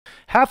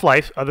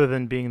Half-life, other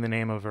than being the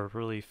name of a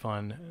really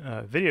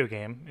fun video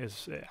game,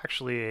 is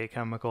actually a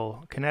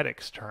chemical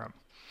kinetics term.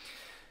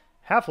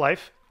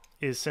 Half-life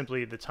is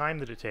simply the time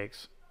that it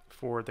takes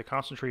for the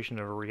concentration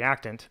of a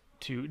reactant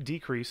to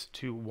decrease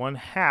to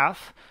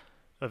 1/2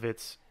 of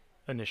its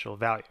initial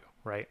value,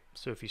 right?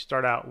 So if you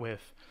start out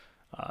with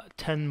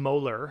 10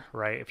 molar,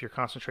 right, if your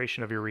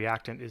concentration of your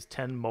reactant is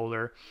 10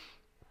 molar,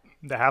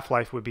 the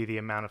half-life would be the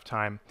amount of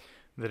time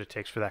that it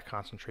takes for that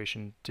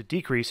concentration to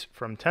decrease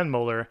from 10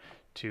 molar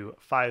to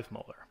 5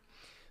 molar.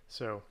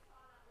 So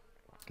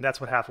that's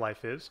what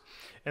half-life is.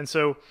 And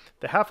so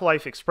the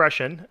half-life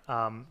expression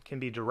can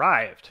be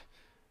derived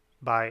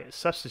by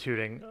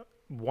substituting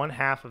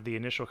 1/2 of the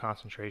initial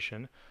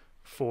concentration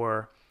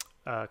for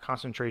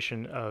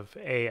concentration of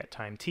A at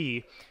time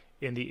t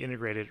in the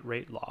integrated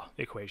rate law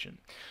equation.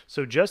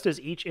 So just as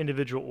each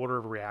individual order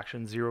of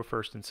reaction, 0,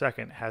 1st, and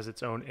 2nd, has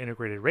its own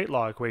integrated rate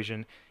law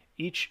equation,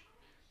 each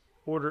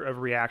order of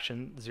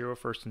reaction, 0,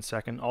 1st, and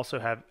 2nd, also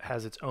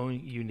has its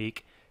own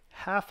unique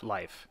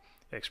half-life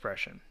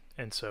expression.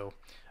 And so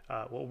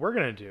what we're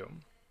going to do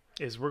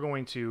is we're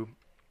going to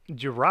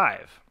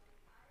derive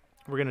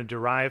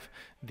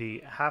the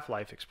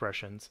half-life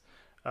expressions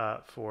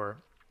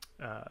for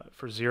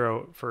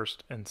 0,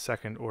 1st, and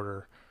 2nd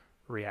order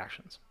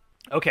reactions.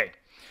 Okay,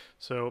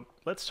 so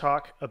let's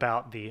talk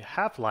about the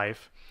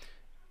half-life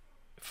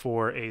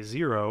for a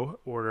 0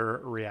 order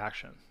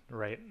reaction,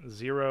 right?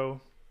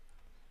 0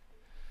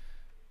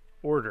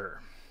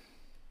 order.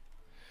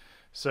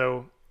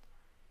 So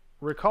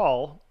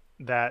recall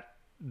that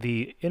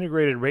the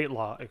integrated rate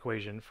law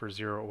equation for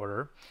 0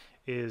 order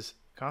is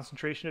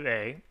concentration of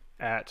A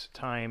at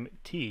time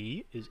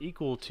t is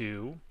equal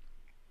to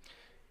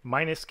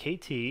minus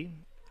kT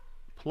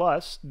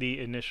plus the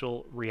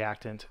initial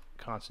reactant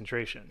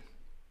concentration,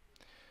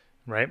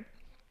 right?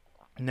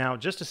 Now,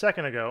 just a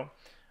second ago,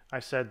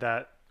 I said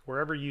that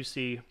wherever you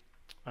see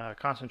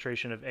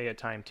concentration of A at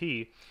time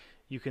t,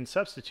 you can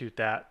substitute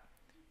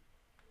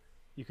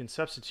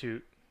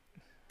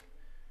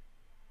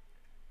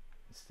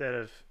instead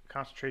of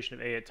concentration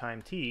of A at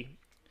time t,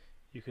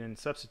 you can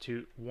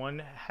substitute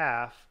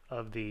 1/2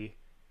 of the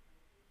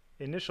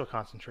initial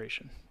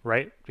concentration,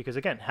 right? Because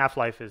again,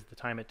 half-life is the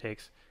time it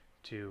takes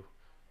to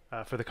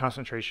for the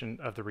concentration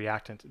of the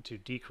reactant to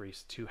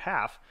decrease to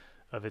 1/2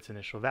 of its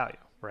initial value,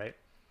 right?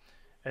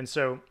 And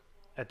so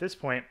at this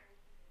point,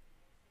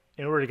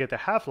 in order to get the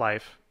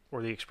half-life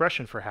or the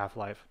expression for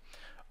half-life,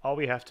 all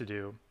we have to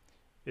do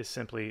is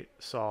simply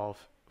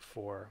solve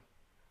for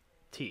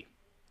t,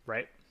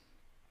 right?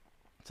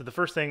 So the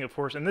first thing, of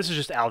course, and this is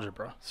just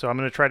algebra, so I'm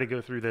going to try to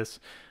go through this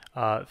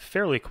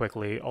fairly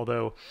quickly,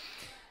 although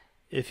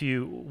if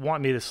you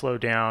want me to slow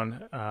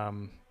down,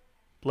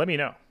 let me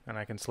know and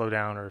I can slow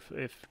down, or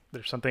if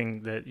there's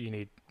something that you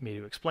need me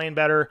to explain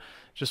better,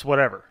 just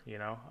whatever, you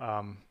know.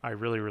 I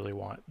really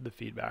want the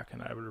feedback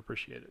and I would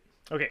appreciate it.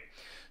 Okay,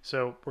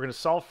 so we're going to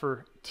solve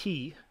for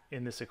t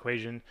in this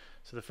equation.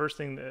 So the first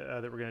thing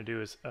that we're going to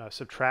do is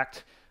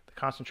subtract the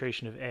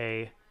concentration of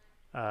A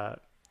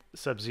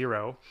sub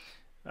 0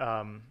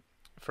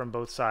 from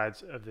both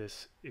sides of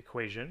this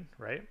equation,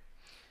 right?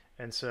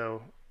 And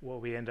so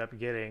what we end up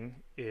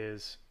getting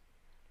is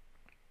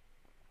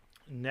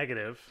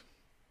negative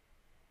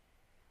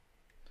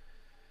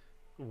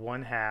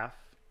 1/2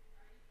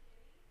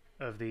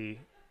 of the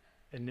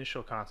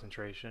initial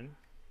concentration,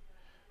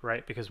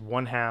 right? Because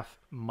 1/2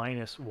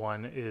 minus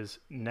 1 is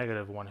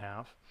negative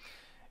 1/2,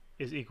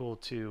 is equal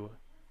to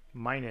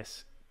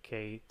minus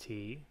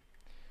kT.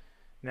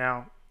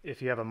 Now,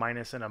 if you have a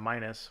minus and a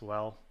minus,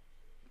 well,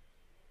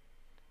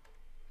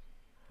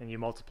 and you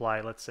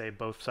multiply, let's say,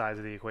 both sides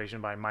of the equation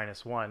by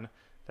 -1,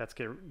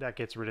 that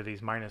gets rid of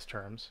these minus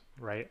terms,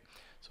 right?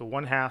 So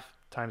 1/2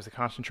 times the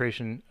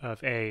concentration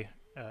of A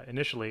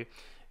initially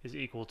is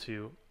equal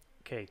to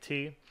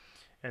kT.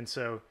 And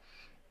so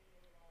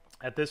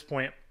at this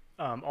point,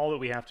 all that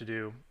we have to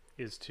do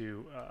is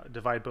to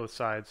divide both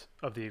sides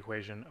of the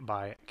equation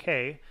by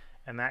K,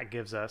 and that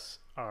gives us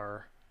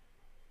our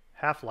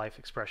half-life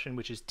expression,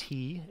 which is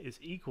T is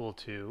equal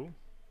to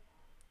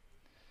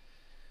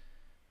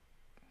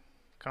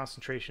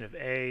concentration of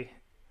A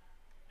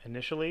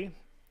initially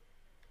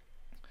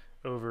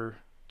over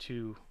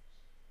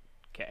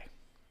 2K,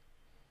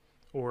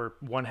 or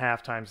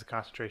 1/2 times the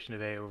concentration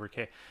of A over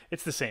K.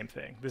 It's the same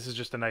thing. This is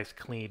just a nice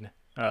clean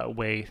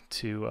way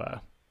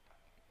to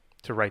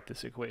write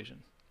this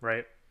equation,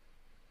 right?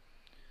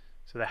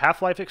 So the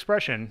half-life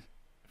expression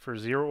for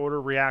 0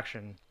 order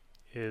reaction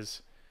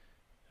is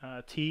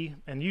T,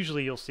 and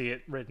usually you'll see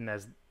it written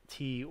as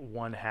T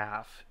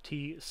 1/2.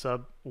 T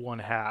sub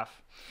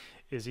 1/2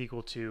 is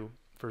equal to,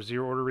 for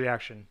 0 order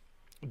reaction,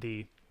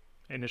 the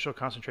initial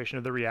concentration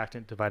of the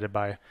reactant divided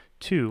by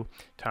 2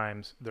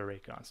 times the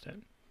rate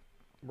constant.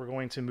 We're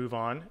going to move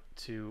on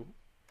to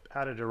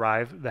how to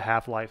derive the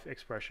half-life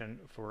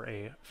expression for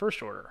a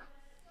first order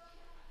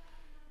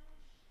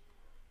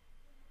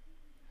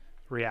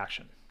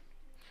reaction.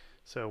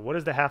 So what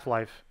is the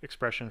half-life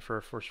expression for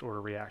a first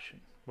order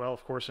reaction? Well,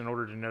 of course, in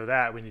order to know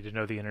that, we need to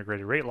know the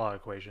integrated rate law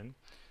equation.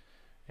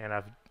 And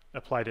I've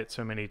applied it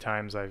so many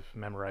times I've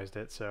memorized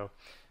it. So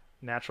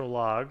natural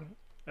log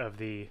of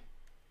the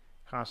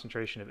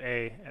concentration of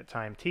A at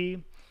time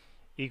t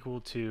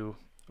equal to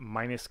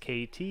minus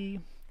kT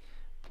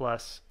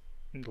plus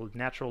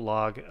natural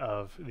log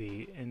of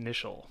the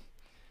initial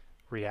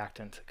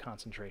reactant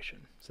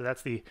concentration. So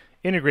that's the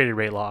integrated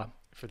rate law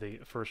for the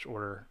first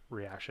order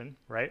reaction,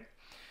 right?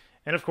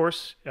 And of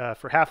course,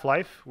 for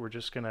half-life, we're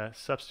just going to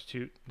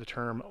substitute the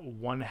term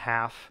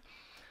 1/2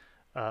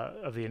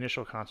 of the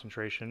initial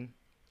concentration,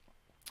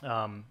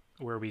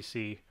 where we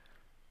see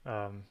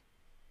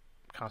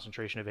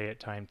concentration of A at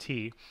time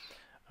t.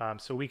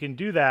 So we can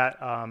do that,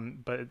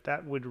 but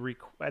that would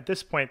at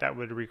this point that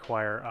would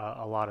require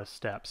a lot of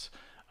steps.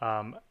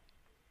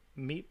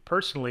 Me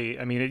personally,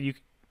 I mean,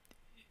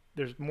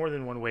 there's more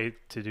than one way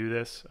to do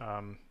this.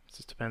 It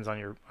just depends on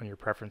your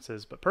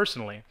preferences. But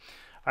personally,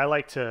 I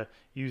like to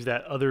use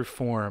that other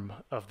form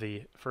of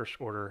the first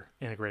order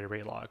integrated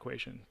rate law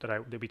equation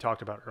that we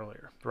talked about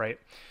earlier, right?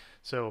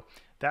 So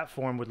that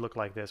form would look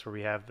like this, where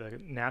we have the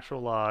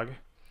natural log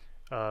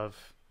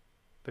of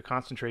the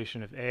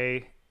concentration of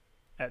A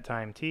at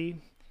time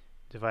t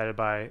divided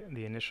by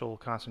the initial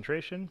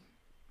concentration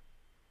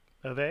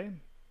of A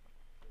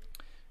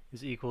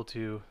is equal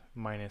to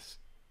minus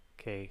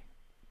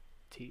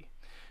kT.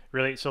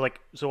 Really, so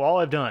all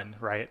I've done,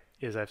 right,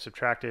 is I've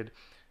subtracted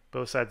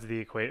both sides of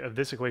the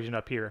this equation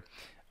up here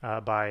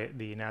by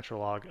the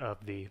natural log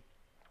of the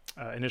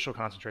initial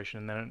concentration,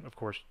 and then of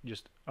course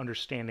just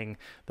understanding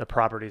the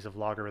properties of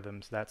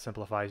logarithms, that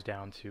simplifies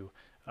down to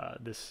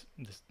this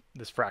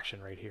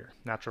fraction right here.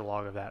 Natural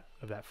log of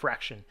that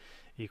fraction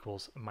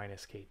equals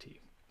minus kT.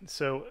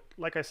 So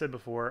like I said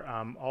before,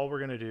 all we're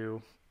going to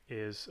do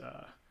is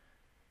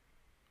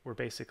we're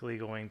basically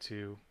going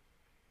to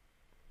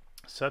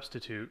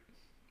substitute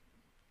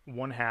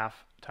 1/2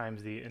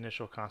 times the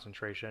initial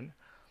concentration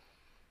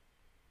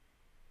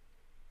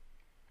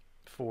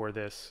for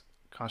this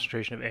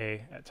concentration of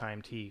A at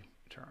time t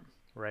term,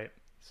 right?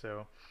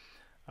 So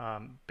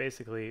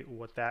basically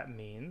what that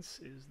means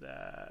is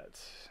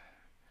that,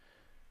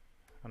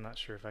 I'm not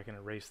sure if I can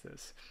erase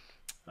this.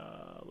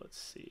 Let's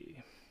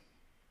see.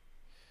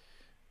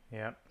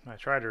 Yeah, I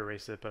tried to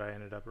erase it, but I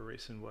ended up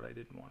erasing what I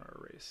didn't want to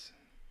erase.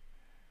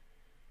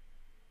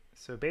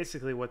 So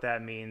basically what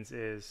that means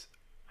is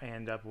I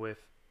end up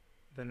with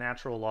the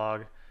natural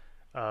log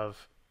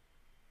of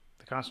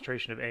the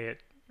concentration of A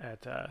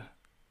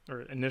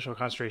or initial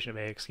concentration of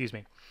A, excuse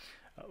me,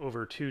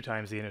 over 2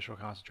 times the initial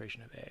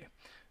concentration of A.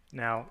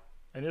 Now,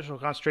 initial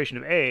concentration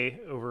of A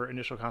over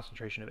initial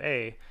concentration of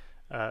A,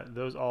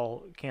 those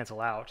all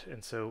cancel out,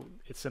 and so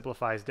it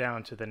simplifies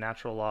down to the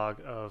natural log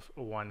of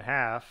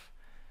 1/2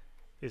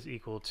 is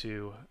equal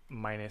to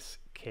minus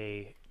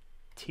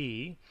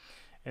kT.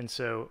 And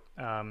so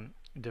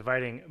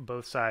dividing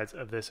both sides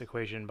of this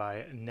equation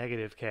by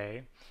negative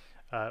k,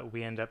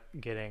 we end up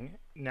getting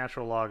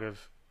natural log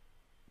of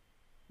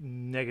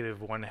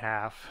negative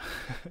 1/2,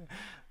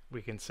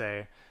 we can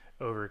say,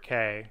 over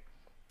k.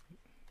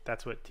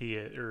 That's what t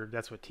is, or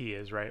that's what t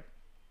is, right?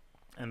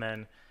 And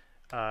then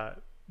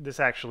this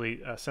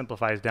actually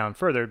simplifies down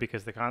further,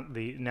 because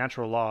the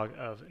natural log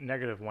of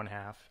negative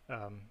 1/2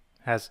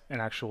 has an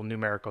actual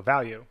numerical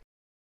value.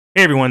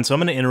 Hey everyone, so I'm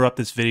going to interrupt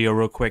this video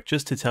real quick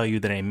just to tell you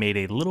that I made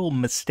a little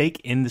mistake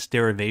in this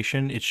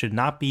derivation. It should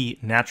not be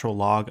natural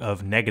log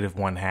of negative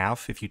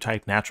 1/2. If you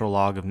type natural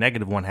log of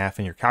negative 1/2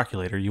 in your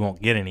calculator, you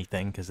won't get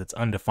anything because it's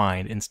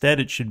undefined.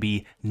 Instead, it should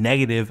be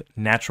negative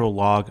natural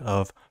log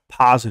of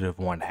positive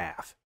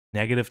 1/2.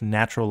 Negative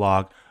natural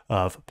log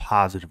of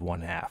positive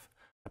 1/2.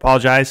 I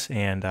apologize,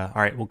 and all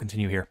right, we'll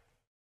continue here.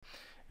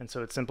 And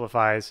so it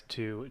simplifies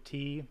to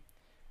t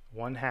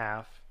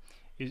 1/2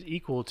 is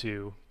equal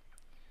to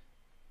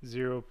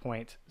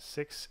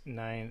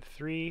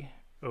 0.693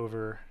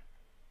 over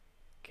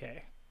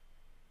k,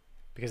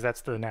 because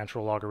that's the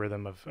natural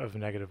logarithm of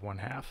negative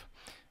 1/2.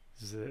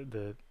 This is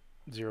the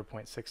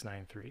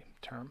 0.693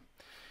 term,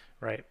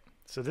 right?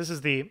 So this is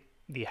the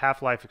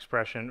half-life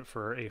expression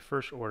for a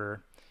first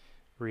order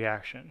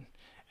reaction.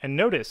 And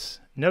notice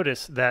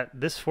that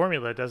this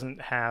formula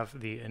doesn't have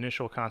the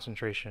initial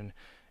concentration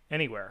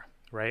anywhere,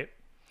 right?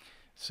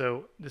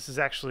 So this is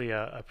actually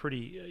a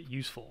pretty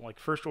useful, like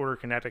first order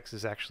kinetics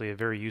is actually a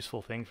very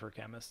useful thing for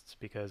chemists,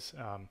 because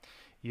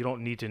you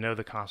don't need to know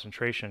the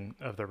concentration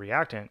of the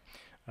reactant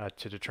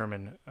to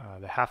determine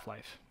the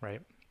half-life,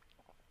 right?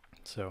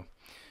 So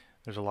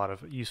there's a lot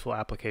of useful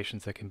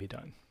applications that can be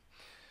done.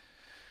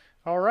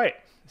 All right,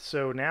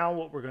 so now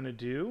what we're going to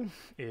do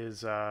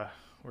is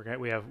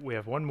we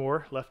have one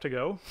more left to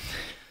go.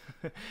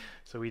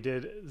 So we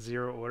did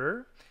zero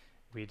order,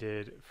 we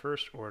did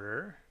first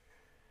order,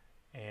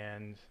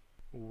 and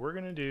we're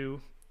going to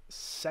do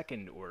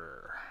second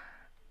order.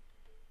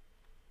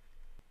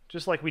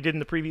 Just like we did in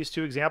the previous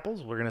two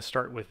examples, we're going to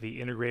start with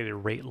the integrated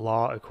rate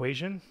law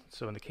equation.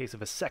 So in the case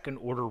of a second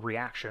order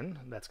reaction,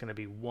 that's going to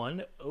be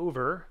 1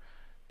 over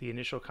the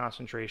initial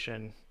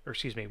concentration, or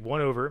excuse me, 1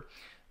 over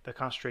the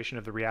concentration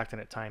of the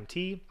reactant at time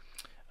t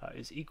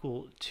is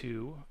equal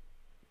to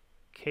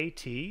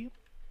kT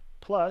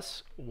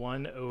plus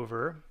 1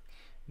 over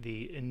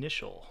the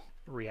initial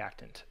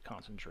reactant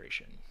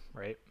concentration,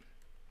 right?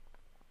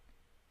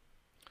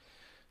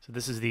 So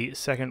this is the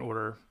second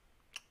order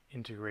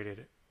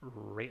integrated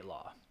rate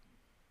law,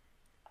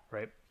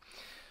 right?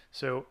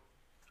 So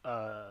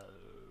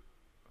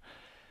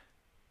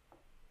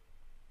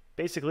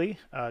basically,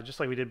 just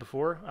like we did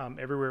before,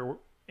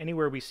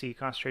 anywhere we see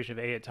concentration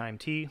of A at time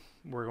t,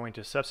 we're going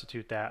to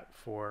substitute that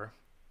for,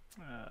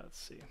 let's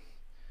see,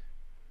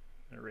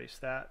 erase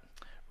that.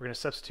 We're going to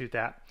substitute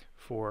that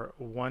for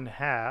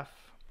 1/2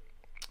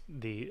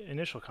 the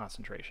initial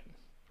concentration,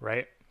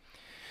 right?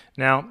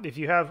 Now, if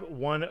you have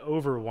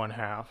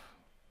 1/1/2,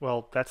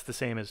 well, that's the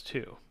same as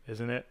 2,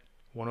 isn't it?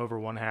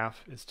 1/1/2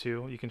 is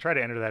 2. You can try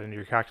to enter that into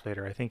your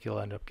calculator. I think you'll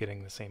end up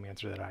getting the same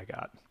answer that I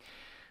got.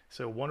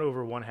 So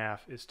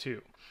 1/1/2 is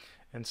 2.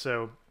 And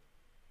so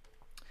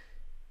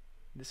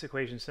this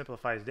equation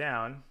simplifies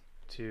down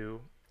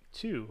to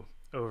 2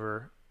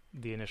 over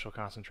the initial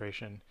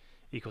concentration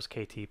equals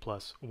kT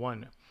plus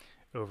 1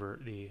 over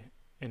the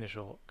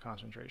initial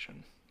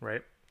concentration,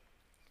 right?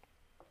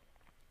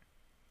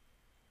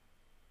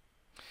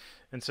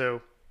 And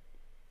so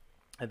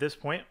at this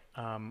point,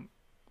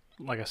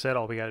 like I said,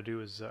 all we got to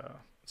do is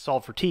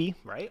solve for t,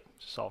 right?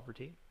 Solve for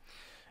t.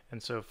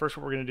 And so first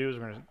what we're going to do is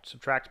we're going to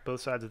subtract both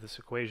sides of this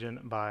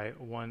equation by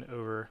 1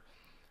 over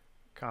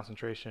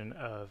concentration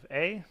of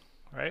A,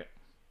 right?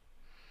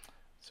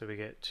 So we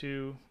get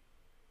 2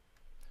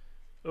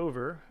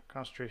 over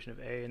concentration of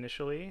A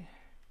initially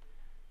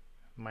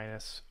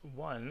minus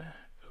 1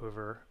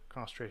 over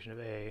concentration of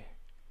A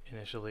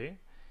initially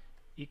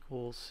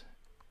equals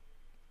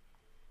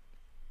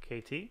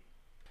KT.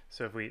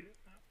 So if we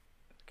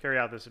carry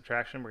out the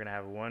subtraction, we're going to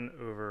have 1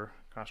 over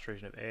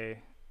concentration of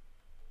A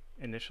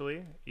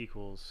initially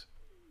equals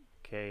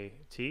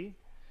KT.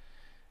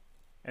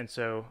 And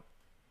so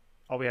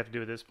all we have to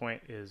do at this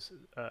point is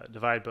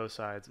divide both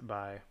sides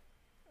by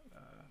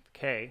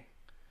K,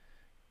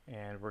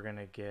 and we're going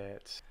to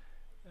get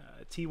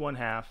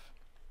T1/2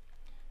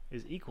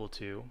 is equal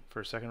to,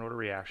 for a second order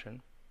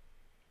reaction,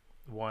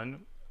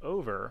 1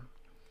 over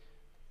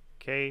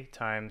K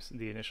times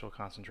the initial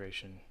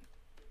concentration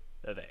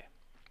of A,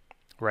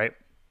 right?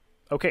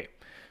 Okay,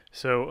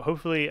 so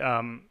hopefully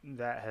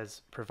that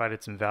has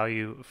provided some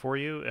value for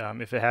you.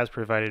 If it has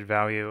provided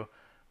value,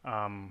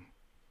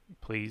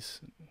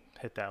 please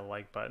hit that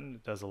like button.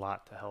 It does a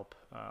lot to help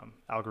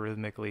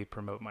algorithmically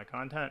promote my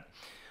content.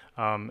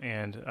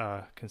 And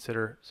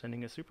consider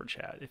sending a super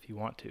chat if you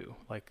want to,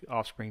 like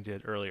Offspring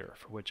did earlier,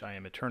 for which I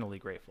am eternally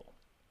grateful.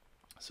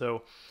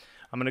 So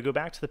I'm going to go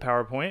back to the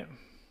PowerPoint,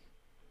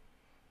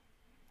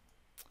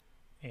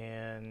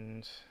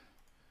 and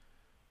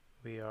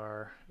we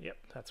are, yep,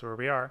 that's where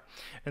we are.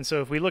 And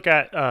so if we look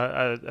at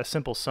a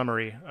simple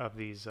summary of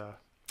these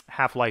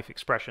half-life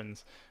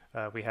expressions,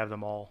 we have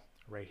them all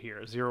right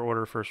here: 0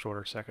 order, 1st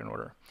order, 2nd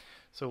order.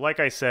 So like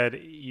I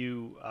said,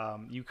 you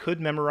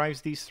could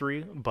memorize these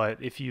 3,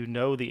 but if you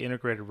know the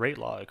integrated rate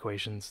law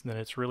equations, then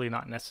it's really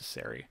not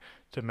necessary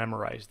to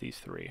memorize these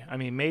 3. I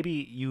mean, maybe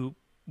you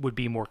would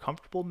be more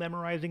comfortable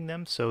memorizing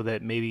them so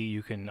that maybe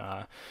you can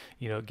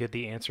get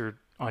the answer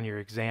on your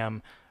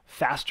exam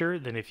faster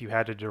than if you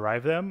had to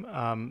derive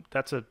them.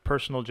 That's a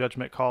personal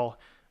judgment call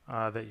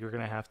that you're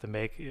going to have to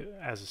make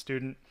as a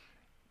student.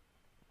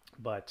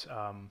 But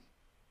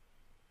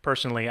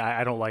personally,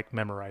 I don't like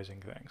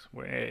memorizing things.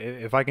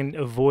 If I can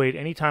avoid,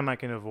 anytime I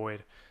can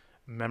avoid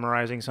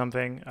memorizing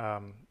something,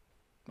 I'm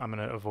going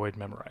to avoid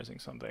memorizing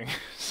something.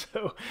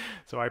 So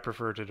I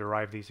prefer to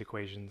derive these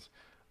equations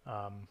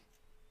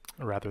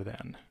rather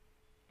than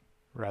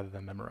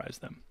memorize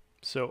them.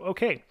 So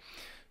okay,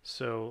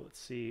 so let's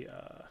see.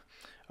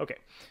 Okay,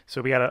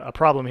 so we got a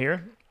problem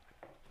here.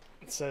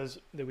 It says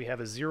that we have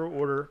a 0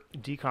 order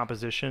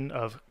decomposition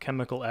of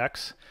chemical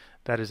X.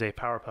 That is a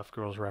Powerpuff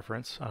Girls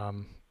reference.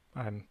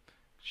 I'm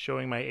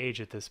showing my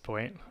age at this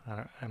point.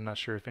 I'm not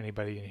sure if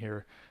anybody in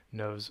here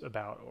knows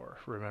about or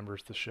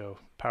remembers the show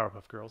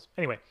Powerpuff Girls.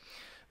 Anyway,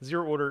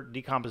 0 order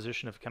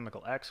decomposition of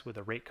chemical X with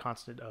a rate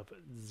constant of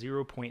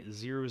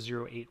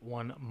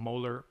 0.0081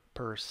 molar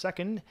per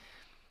second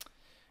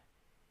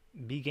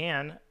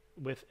began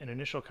with an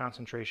initial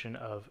concentration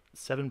of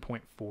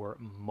 7.4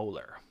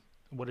 molar.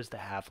 What is the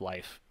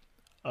half-life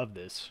of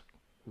this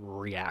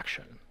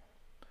reaction?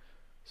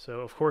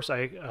 So of course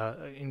I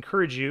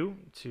encourage you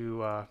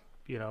to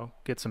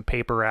get some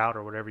paper out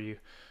or whatever you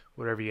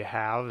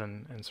have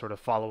and sort of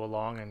follow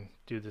along and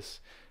do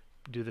this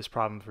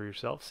problem for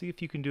yourself. See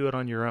if you can do it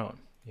on your own.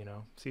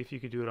 See if you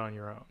can do it on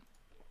your own.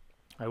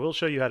 I will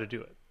show you how to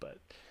do it, but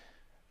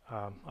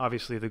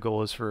obviously the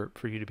goal is for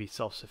you to be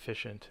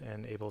self-sufficient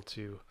and able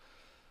to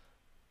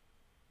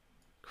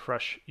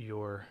crush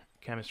your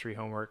chemistry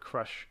homework,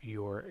 crush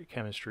your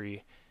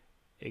chemistry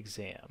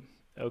exam.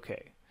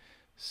 Okay,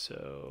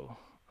 so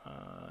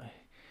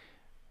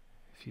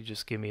if you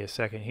just give me a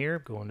second here,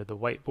 go into the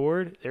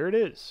whiteboard. There it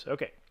is.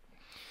 Okay,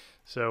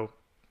 so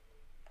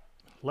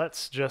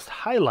let's just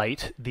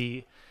highlight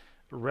the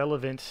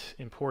relevant,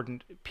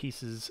 important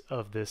pieces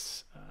of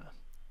this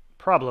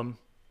problem,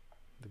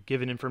 the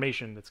given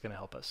information that's going to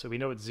help us. So we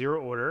know it's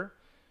 0 order,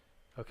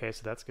 Okay,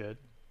 so that's good.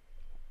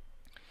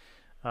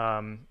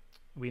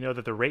 We know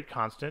that the rate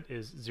constant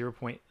is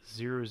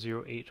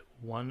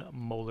 0.0081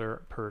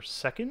 molar per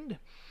second,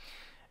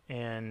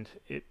 and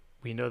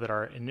we know that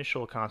our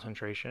initial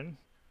concentration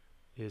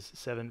is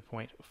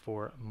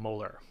 7.4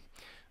 molar,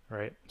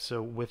 right?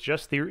 So with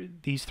just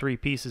these three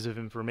pieces of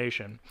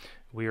information,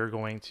 we are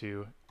going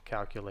to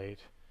calculate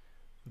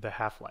the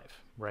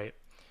half-life, right?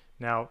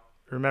 Now,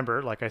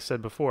 remember, like I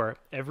said before,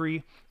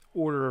 every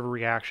order of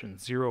reaction,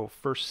 0,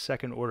 first,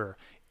 second order,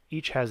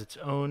 each has its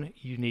own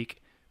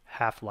unique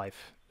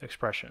half-life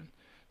expression.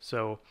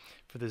 So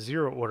for the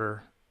 0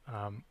 order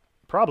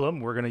problem,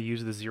 we're going to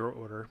use the 0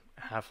 order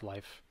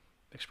half-life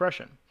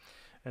expression.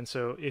 And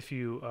so if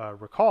you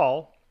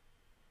recall,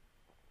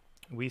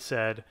 we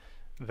said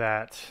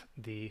that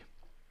the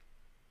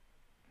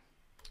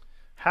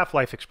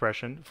half-life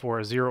expression for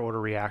a 0 order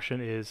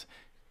reaction is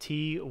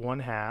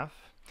T1/2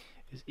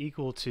 is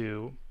equal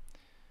to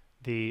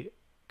the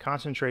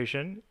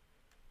concentration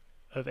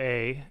of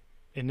A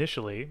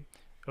initially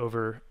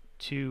over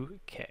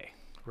 2K,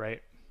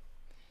 right?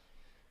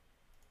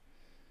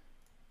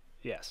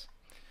 Yes.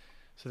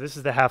 So this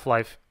is the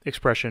half-life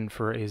expression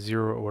for a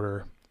 0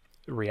 order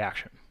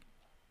reaction.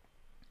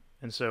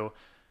 And so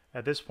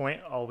at this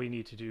point, all we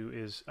need to do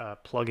is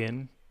plug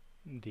in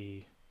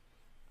the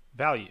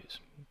values.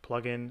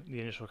 Plug in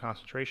the initial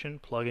concentration,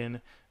 plug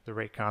in the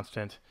rate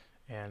constant,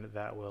 and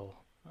that will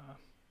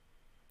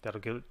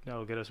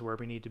that'll get us where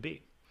we need to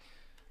be.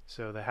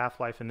 So the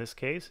half-life in this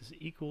case is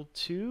equal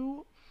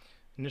to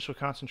initial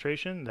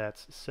concentration,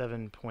 that's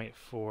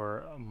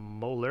 7.4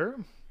 molar,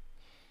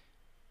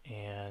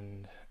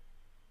 and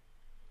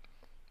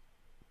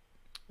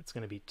it's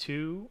going to be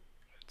 2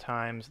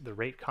 times the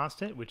rate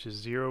constant, which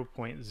is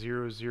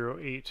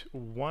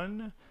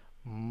 0.0081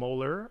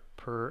 molar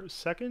per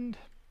second.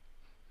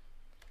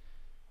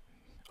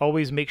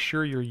 Always make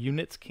sure your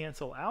units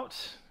cancel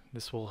out.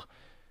 This will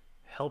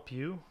help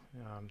you.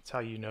 It's how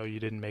you know you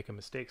didn't make a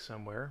mistake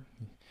somewhere.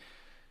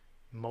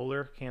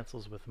 Molar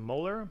cancels with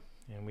molar,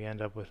 and we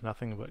end up with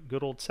nothing but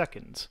good old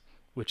seconds,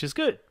 which is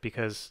good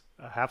because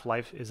a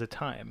half-life is a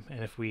time.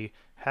 And if we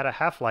had a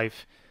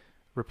half-life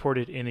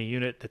reported in a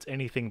unit that's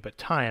anything but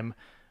time,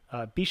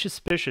 be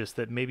suspicious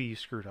that maybe you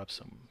screwed up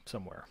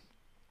somewhere.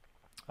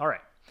 All right.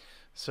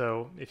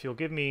 So if you'll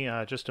give me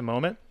just a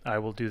moment, I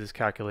will do this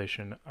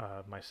calculation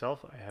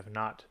myself. I have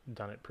not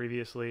done it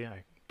previously.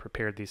 I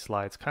prepared these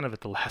slides kind of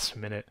at the last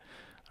minute.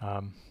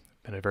 Been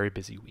a very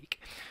busy week.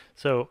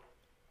 So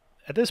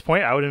at this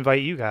point, I would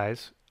invite you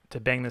guys to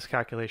bang this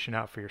calculation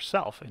out for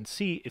yourself and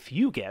see if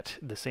you get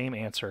the same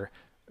answer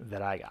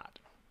that I got.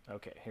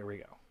 Okay, here we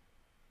go.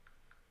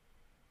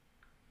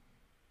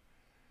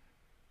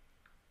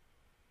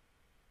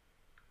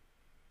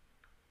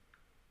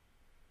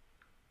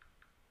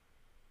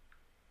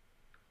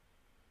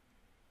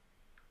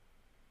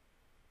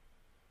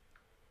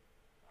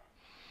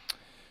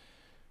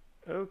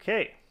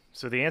 Okay,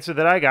 so the answer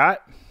that I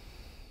got,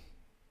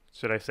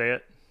 should I say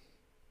it?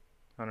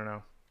 I don't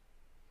know.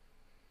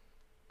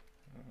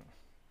 I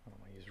don't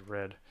want to use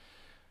red.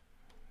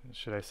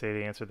 Should I say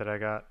the answer that I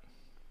got?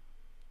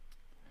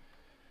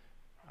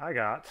 I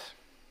got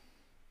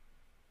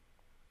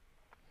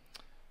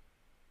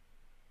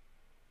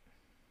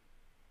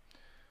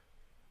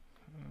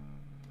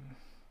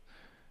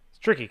it's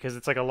tricky because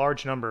it's like a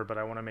large number, but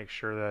I want to make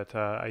sure that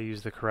I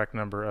use the correct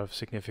number of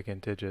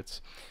significant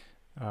digits.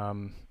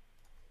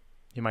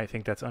 You might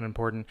think that's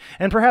unimportant,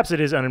 and perhaps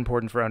it is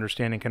unimportant for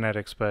understanding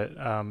kinetics, but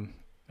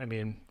I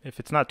mean, if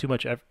it's not too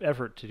much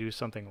effort to do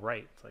something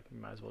right, it's like you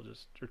might as well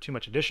just, or too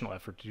much additional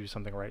effort to do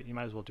something right, you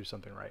might as well do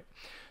something right.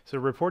 So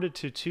reported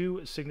to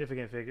two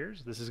significant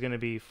figures, this is going to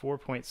be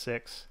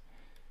 4.6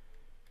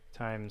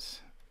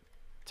 times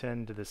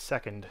 10 to the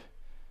second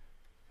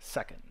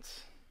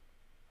seconds,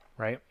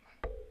 right?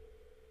 I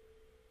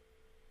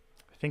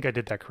think I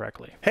did that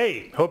correctly.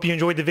 Hey, hope you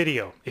enjoyed the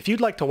video. If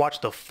you'd like to watch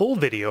the full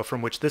video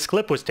from which this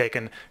clip was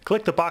taken,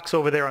 click the box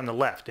over there on the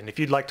left. And if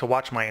you'd like to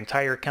watch my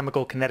entire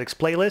chemical kinetics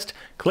playlist,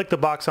 click the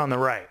box on the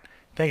right.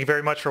 Thank you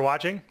very much for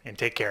watching, and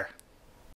take care.